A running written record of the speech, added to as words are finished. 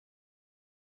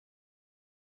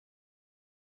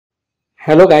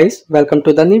Hello guys, welcome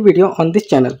to the new video on this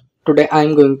channel. Today I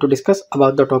am going to discuss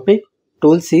about the topic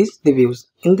Toolseas Reviews.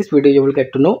 In this video you will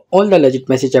get to know all the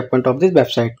legitimacy checkpoint of this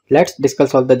website. Let's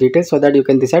discuss all the details so that you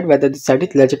can decide whether this site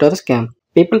is legit or a scam.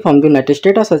 People from the United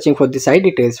States are searching for the site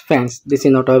details. Friends, this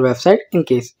is not our website. In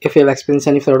case if you have experienced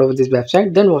any fraud over this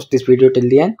website, then watch this video till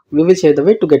the end. We will share the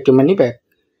way to get your money back.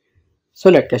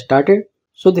 So let's get started.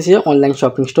 So this is an online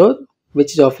shopping store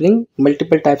which is offering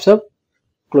multiple types of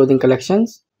clothing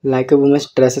collections like a women's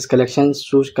dresses collection,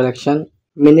 shoes collection,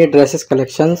 mini dresses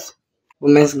collections,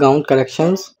 women's gown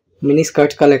collections, mini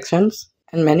skirts collections,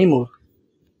 and many more.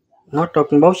 Not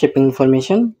talking about shipping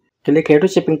information, click here to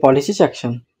shipping policy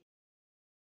section.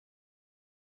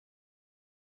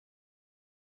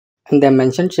 And they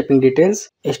mentioned shipping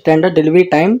details, standard delivery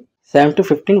time 7 to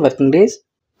 15 working days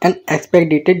and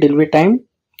expected delivery time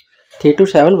 3 to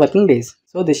 7 working days.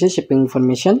 So this is shipping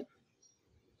information.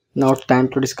 Now it's time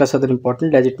to discuss other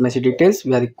important legitimacy details.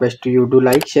 We are request to you to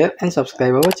like, share and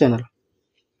subscribe our channel.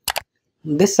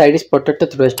 This site is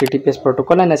protected through HTTPS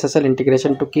protocol and SSL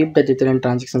integration to keep the digital and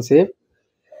transaction safe.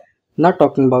 Now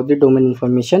talking about the domain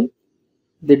information.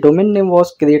 The domain name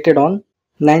was created on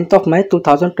 9th of May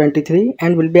 2023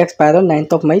 and will be expired on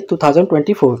 9th of May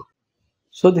 2024.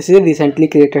 So this is a recently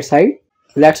created site.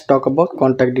 Let's talk about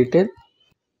contact detail.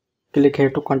 Click here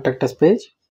to contact us page.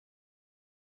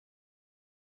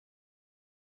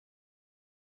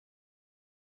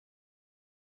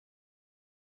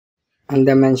 And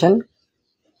they mention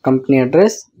company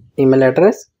address, email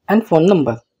address and phone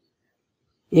number.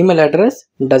 Email address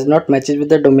does not match with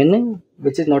the domain name,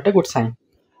 which is not a good sign.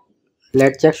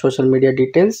 Let's check social media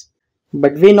details,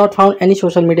 but we not found any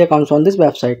social media accounts on this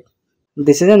website.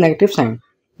 This is a negative sign.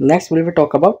 Next we will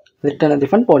talk about return and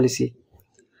refund policy.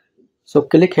 So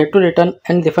click here to return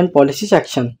and refund policy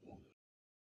section.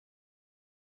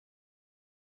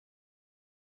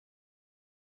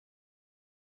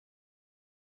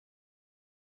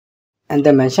 And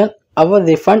they mention our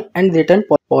refund and return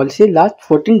policy lasts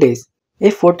 14 days.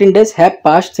 If 14 days have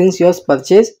passed since your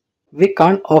purchase, we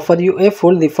can't offer you a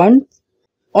full refund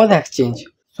or the exchange.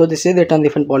 So this is return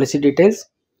refund policy details.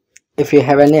 If you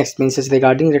have any experiences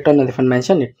regarding return or refund,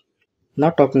 mention it.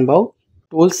 Not talking about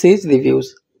Toolseas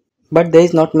Reviews, but there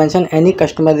is not mention any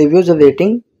customer reviews or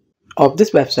rating of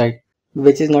this website,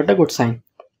 which is not a good sign.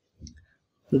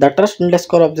 The trust index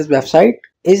score of this website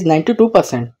is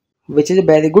 92%, which is a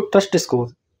very good trust score,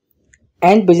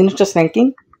 and business trust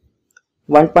ranking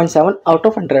 1.7 out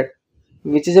of 100,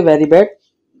 which is a very bad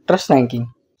trust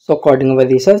ranking. So according to our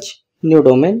research, new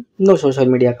domain, no social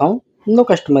media account, no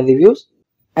customer reviews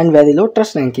and very low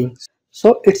trust ranking.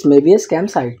 So it's maybe a scam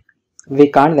site. We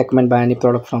can't recommend buy any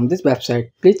product from this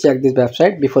website. Please check this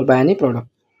website before buy any product.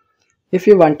 If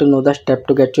you want to know the step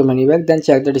to get your money back, then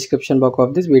check the description box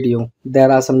of this video.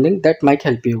 There are some links that might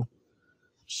help you.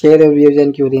 Share your views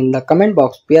and query in the comment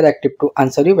box. We are active to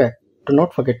answer you back. Do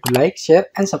not forget to like, share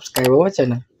and subscribe our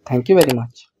channel. Thank you very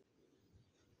much.